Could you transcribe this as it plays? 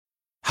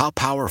How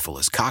powerful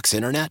is Cox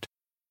Internet?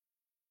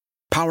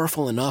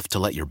 Powerful enough to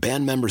let your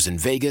band members in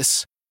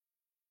Vegas,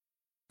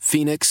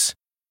 Phoenix,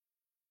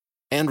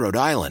 and Rhode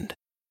Island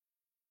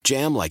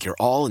jam like you're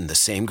all in the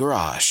same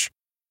garage.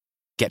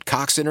 Get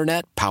Cox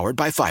Internet powered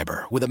by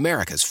fiber with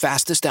America's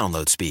fastest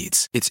download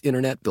speeds. It's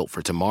internet built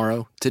for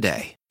tomorrow,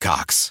 today.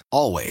 Cox,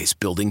 always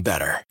building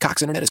better.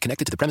 Cox Internet is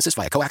connected to the premises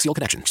via coaxial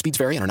connection. Speeds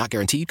vary and are not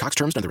guaranteed. Cox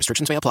terms and other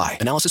restrictions may apply.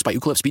 Analysis by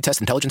Ookla Speed Test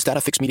Intelligence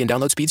Data. Fixed median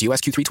download speeds. US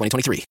Q3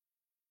 2023.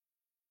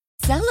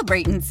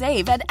 Celebrate and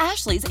save at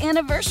Ashley's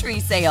Anniversary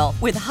Sale.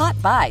 With Hot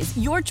Buys,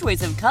 your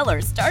choice of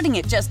colors starting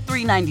at just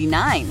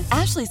 $3.99.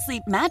 Ashley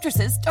Sleep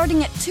mattresses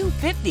starting at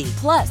 $2.50.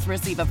 Plus,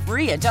 receive a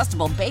free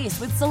adjustable base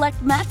with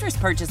select mattress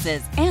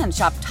purchases. And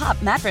shop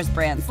top mattress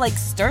brands like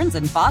Stearns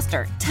 &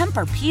 Foster,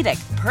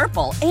 Tempur-Pedic,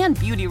 Purple, and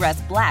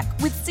Beautyrest Black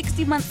with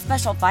 60-month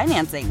special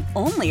financing.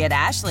 Only at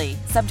Ashley.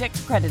 Subject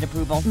to credit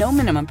approval. No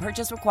minimum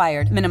purchase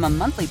required. Minimum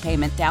monthly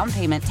payment, down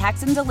payment,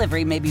 tax, and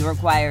delivery may be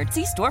required.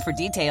 See store for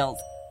details.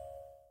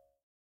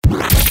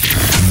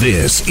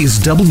 This is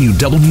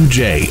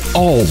WWJ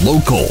All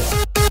Local.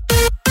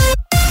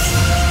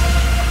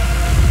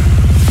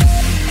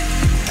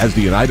 As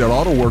the United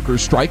Auto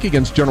Workers strike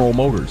against General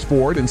Motors,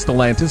 Ford and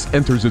Stellantis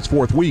enters its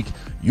fourth week.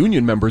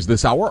 Union members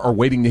this hour are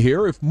waiting to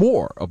hear if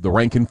more of the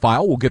rank and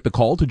file will get the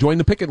call to join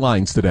the picket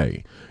lines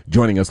today.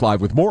 Joining us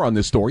live with more on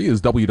this story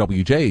is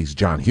WWJ's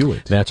John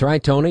Hewitt. That's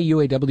right, Tony.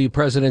 UAW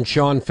President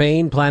Shawn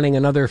Fain planning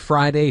another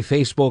Friday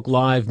Facebook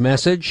Live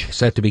message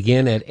set to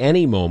begin at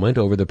any moment.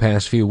 Over the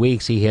past few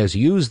weeks, he has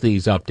used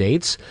these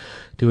updates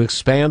to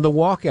expand the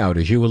walkout,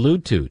 as you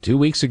allude to. 2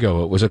 weeks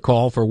ago, it was a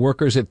call for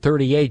workers at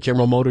 38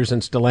 General Motors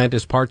and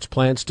Stellantis parts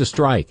plants to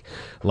strike.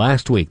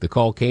 Last week, the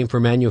call came for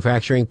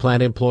manufacturing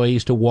plant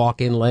employees to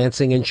walk in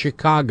Lansing and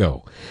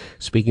Chicago.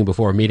 Speaking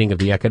before a meeting of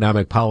the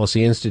Economic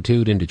Policy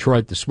Institute in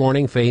Detroit this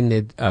morning, Fain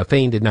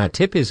did not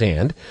tip his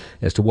hand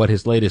as to what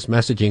his latest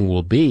messaging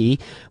will be.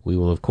 We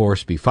will, of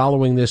course, be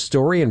following this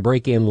story and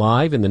break in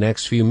live in the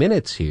next few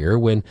minutes here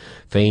when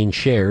Fain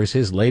shares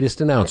his latest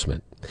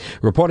announcement.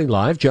 Reporting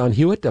live, John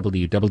Hewitt,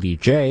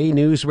 WWJ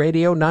News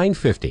Radio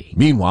 950.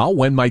 Meanwhile,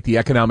 when might the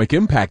economic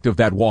impact of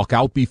that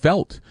walkout be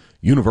felt?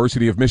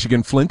 University of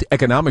Michigan Flint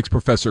economics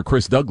professor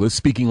Chris Douglas,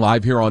 speaking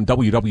live here on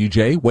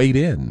WWJ, weighed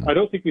in. I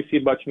don't think we've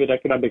seen much of an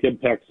economic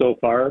impact so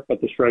far, but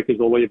the strike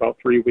is only about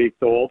 3 weeks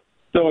old.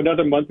 So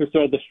another month or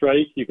so of the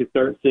strike, you could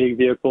start seeing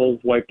vehicles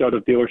wiped out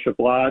of dealership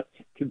lots.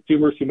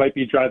 Consumers who might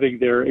be driving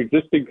their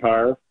existing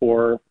car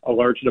for a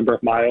large number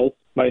of miles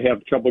might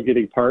have trouble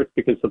getting parts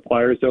because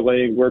suppliers are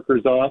laying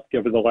workers off,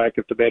 given the lack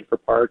of demand for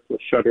parts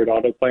with shuttered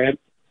auto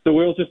plants. So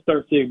we'll just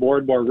start seeing more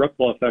and more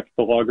ripple effects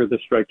the longer the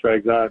strike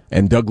drags on.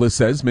 And Douglas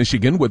says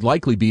Michigan would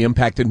likely be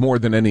impacted more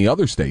than any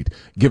other state,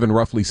 given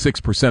roughly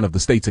 6% of the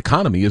state's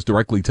economy is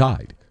directly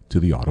tied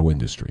to the auto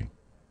industry.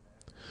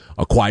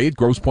 A quiet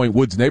Grosse Pointe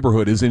Woods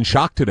neighborhood is in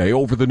shock today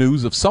over the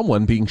news of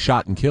someone being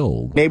shot and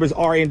killed. Neighbors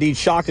are indeed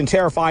shocked and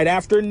terrified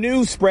after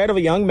news spread of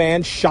a young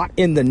man shot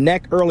in the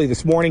neck early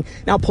this morning.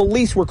 Now,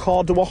 police were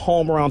called to a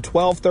home around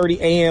 12:30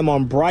 a.m.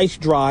 on Bryce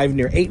Drive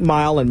near 8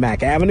 Mile and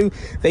Mack Avenue.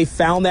 They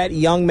found that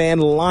young man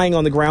lying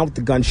on the ground with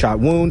a gunshot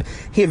wound.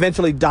 He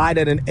eventually died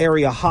at an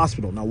area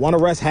hospital. Now, one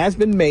arrest has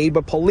been made,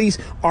 but police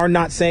are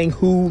not saying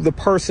who the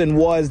person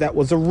was that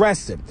was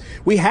arrested.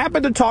 We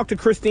happened to talk to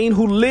Christine,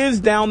 who lives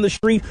down the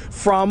street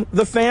from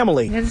the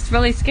family. It's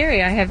really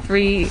scary. I have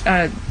 3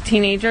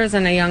 teenagers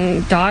and a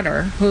young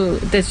daughter who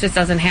this just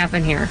doesn't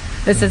happen here.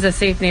 This is a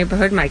safe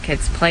neighborhood. My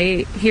kids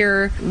play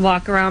here,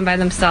 walk around by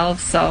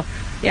themselves. So,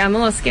 yeah, I'm a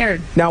little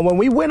scared. Now, when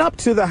we went up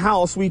to the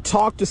house, we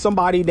talked to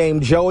somebody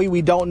named Joey.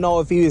 We don't know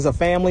if he is a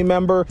family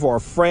member or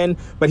a friend,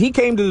 but he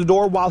came to the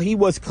door while he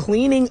was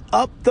cleaning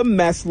up the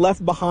mess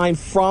left behind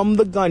from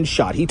the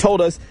gunshot. He told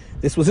us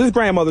this was his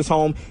grandmother's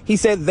home. He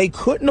said they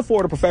couldn't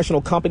afford a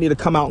professional company to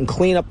come out and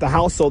clean up the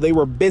house, so they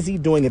were busy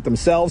doing it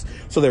themselves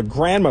so their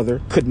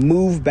grandmother could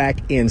move back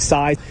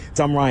inside.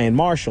 I'm Ryan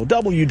Marshall,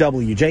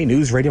 WWJ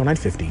News Radio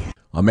 950.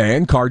 A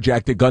man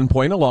carjacked at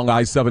gunpoint along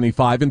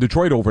I-75 in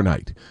Detroit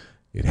overnight.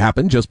 It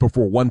happened just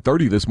before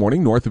 1:30 this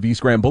morning north of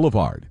East Grand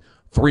Boulevard.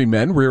 3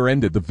 men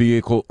rear-ended the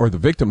vehicle or the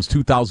victim's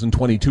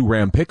 2022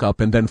 Ram pickup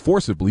and then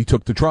forcibly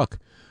took the truck.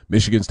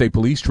 Michigan State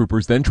Police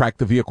troopers then tracked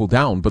the vehicle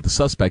down, but the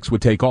suspects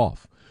would take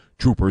off.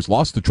 Troopers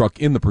lost the truck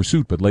in the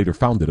pursuit but later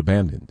found it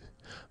abandoned.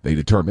 They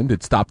determined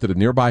it stopped at a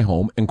nearby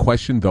home and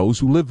questioned those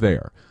who live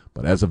there,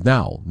 but as of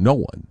now, no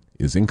one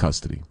is in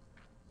custody.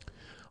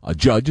 A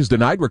judge has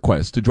denied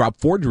requests to drop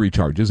forgery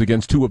charges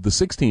against 2 of the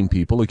 16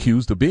 people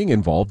accused of being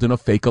involved in a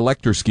fake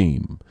elector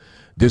scheme.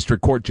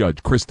 District Court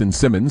Judge Kristen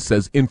Simmons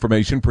says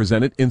information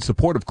presented in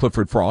support of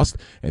Clifford Frost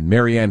and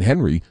Marianne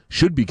Henry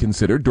should be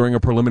considered during a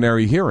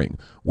preliminary hearing,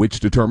 which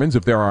determines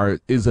if there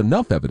is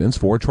enough evidence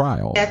for a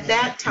trial. At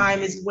that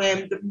time is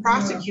when the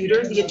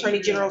prosecutor, the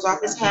Attorney General's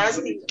office, has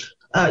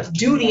the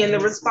duty and the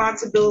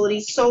responsibility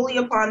solely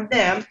upon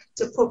them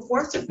to put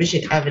forth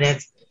sufficient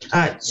evidence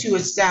to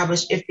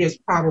establish if there's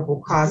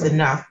probable cause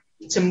enough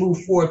to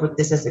move forward with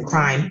this as a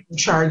crime,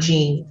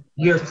 charging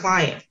your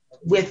client.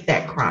 with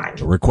that crime.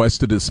 The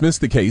request to dismiss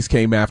the case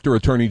came after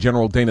Attorney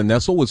General Dana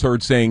Nessel was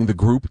heard saying the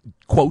group,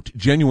 quote,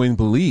 genuinely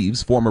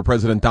believes former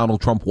President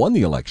Donald Trump won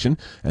the election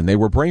and they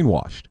were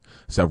brainwashed.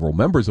 Several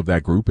members of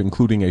that group,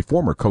 including a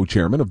former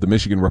co-chairman of the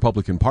Michigan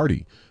Republican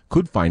Party,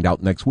 could find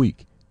out next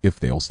week if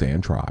they'll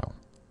stand trial.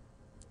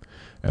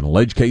 An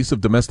alleged case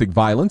of domestic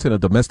violence and a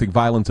domestic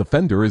violence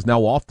offender is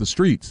now off the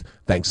streets,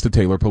 thanks to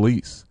Taylor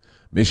Police.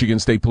 Michigan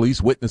State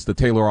Police witnessed the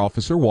Taylor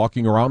officer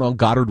walking around on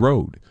Goddard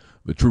Road.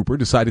 The trooper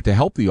decided to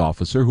help the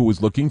officer who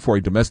was looking for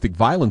a domestic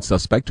violence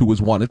suspect who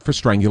was wanted for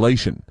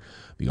strangulation.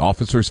 The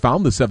officers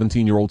found the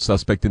 17-year-old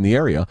suspect in the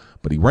area,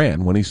 but he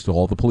ran when he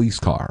saw the police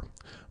car.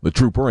 The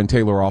trooper and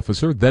Taylor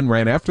officer then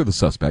ran after the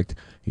suspect.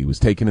 He was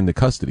taken into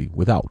custody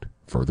without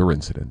further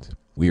incident.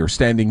 We are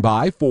standing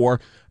by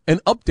for an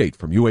update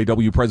from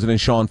UAW President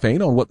Shawn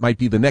Fain on what might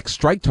be the next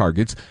strike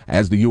targets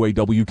as the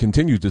UAW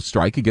continues to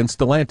strike against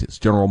Stellantis,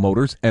 General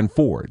Motors, and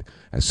Ford.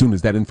 As soon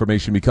as that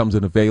information becomes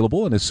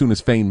available and as soon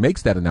as Fain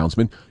makes that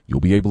announcement, you'll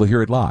be able to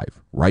hear it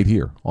live right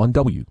here on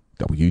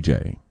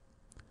WWJ.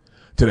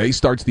 Today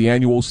starts the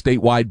annual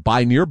statewide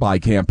Buy Nearby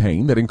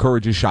campaign that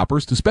encourages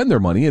shoppers to spend their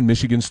money in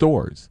Michigan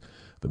stores.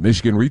 The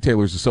Michigan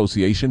Retailers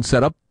Association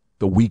set up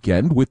the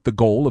weekend with the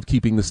goal of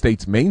keeping the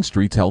state's main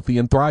streets healthy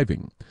and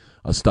thriving.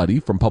 A study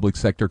from public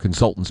sector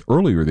consultants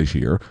earlier this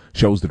year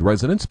shows that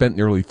residents spent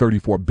nearly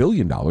 $34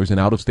 billion in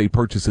out-of-state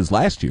purchases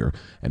last year,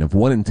 and if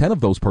 1 in 10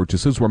 of those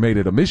purchases were made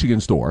at a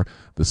Michigan store,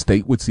 the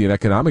state would see an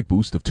economic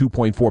boost of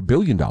 $2.4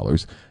 billion,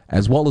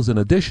 as well as an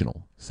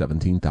additional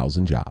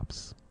 17,000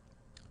 jobs.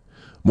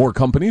 More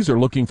companies are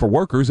looking for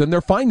workers, and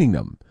they're finding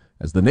them,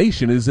 as the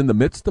nation is in the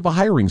midst of a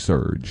hiring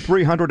surge.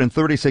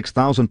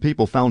 336,000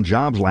 people found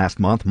jobs last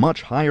month,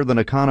 much higher than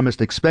economists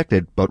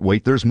expected. But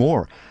wait, there's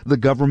more. The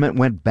government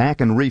went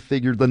back and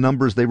refigured the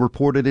numbers they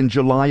reported in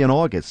July and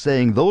August,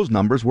 saying those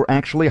numbers were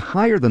actually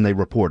higher than they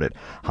reported,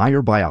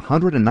 higher by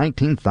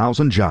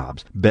 119,000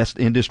 jobs. Best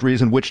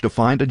industries in which to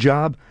find a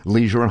job: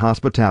 leisure and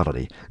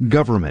hospitality,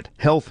 government,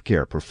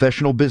 healthcare,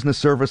 professional business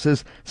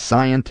services,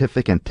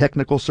 scientific and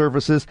technical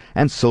services,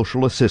 and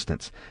social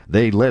assistance.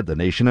 They led the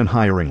nation in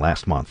hiring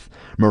last month.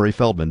 Murray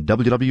Feldman,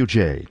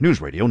 WWJ, News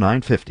Radio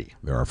 950.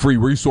 There are free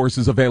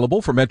resources available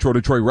for Metro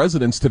Detroit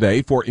residents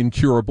today for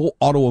incurable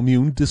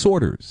autoimmune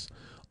disorders.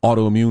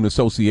 Autoimmune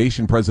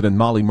Association President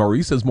Molly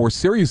Murray says more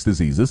serious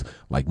diseases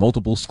like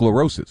multiple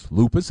sclerosis,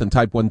 lupus, and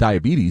type 1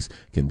 diabetes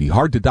can be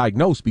hard to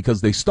diagnose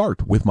because they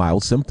start with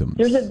mild symptoms.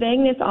 There's a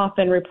vagueness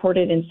often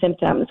reported in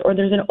symptoms, or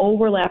there's an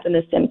overlap in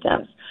the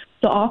symptoms.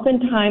 So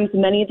oftentimes,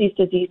 many of these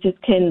diseases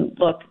can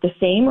look the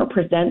same or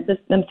present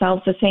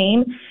themselves the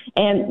same.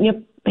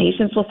 And,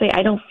 patients will say,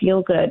 I don't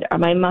feel good, or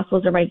my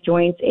muscles or my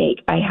joints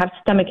ache, I have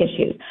stomach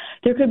issues.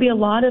 There could be a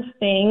lot of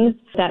things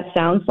that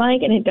sounds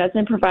like, and it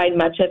doesn't provide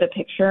much of a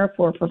picture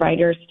for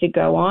providers to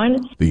go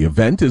on. The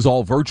event is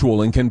all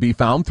virtual and can be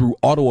found through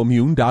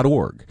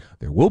autoimmune.org.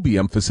 There will be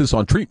emphasis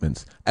on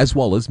treatments as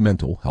well as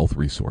mental health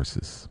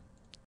resources.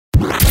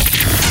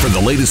 For the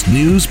latest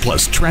news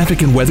plus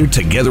traffic and weather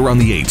together on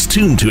the 8s,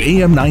 tune to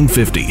AM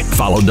 950.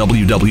 Follow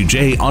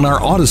WWJ on our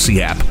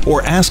Odyssey app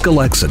or ask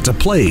Alexa to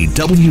play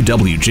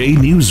WWJ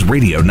News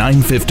Radio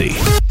 950.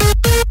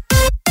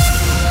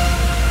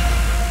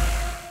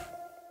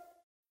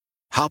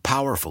 How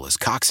powerful is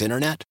Cox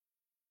Internet?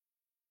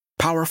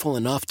 Powerful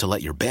enough to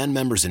let your band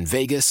members in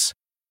Vegas,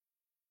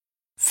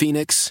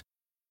 Phoenix,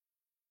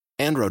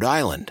 and Rhode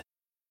Island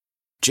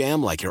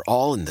jam like you're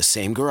all in the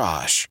same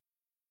garage.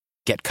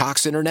 Get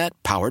Cox Internet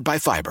powered by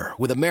fiber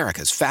with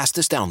America's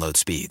fastest download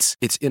speeds.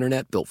 It's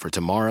internet built for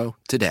tomorrow,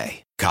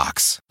 today.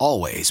 Cox,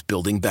 always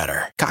building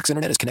better. Cox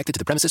Internet is connected to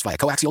the premises via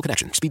coaxial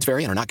connection. Speeds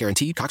vary and are not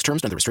guaranteed. Cox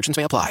terms and other restrictions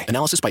may apply.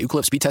 Analysis by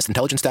Ookla Speed Test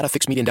Intelligence Data.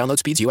 Fixed median download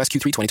speeds. US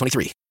Q3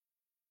 2023.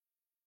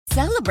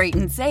 Celebrate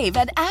and save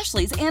at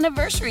Ashley's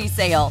Anniversary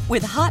Sale.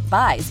 With Hot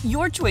Buys,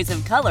 your choice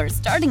of colors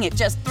starting at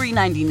just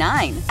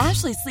 $3.99.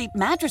 Ashley Sleep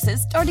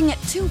mattresses starting at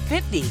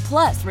 $2.50.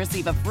 Plus,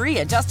 receive a free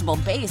adjustable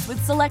base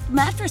with select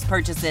mattress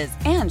purchases.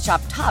 And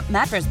shop top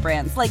mattress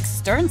brands like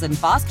Stearns &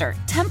 Foster,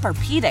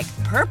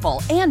 Tempur-Pedic,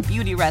 Purple, and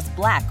Beautyrest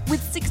Black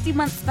with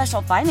 60-month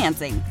special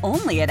financing.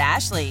 Only at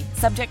Ashley.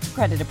 Subject to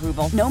credit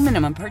approval. No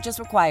minimum purchase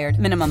required.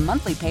 Minimum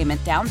monthly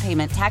payment, down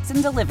payment, tax,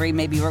 and delivery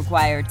may be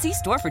required. See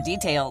store for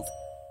details.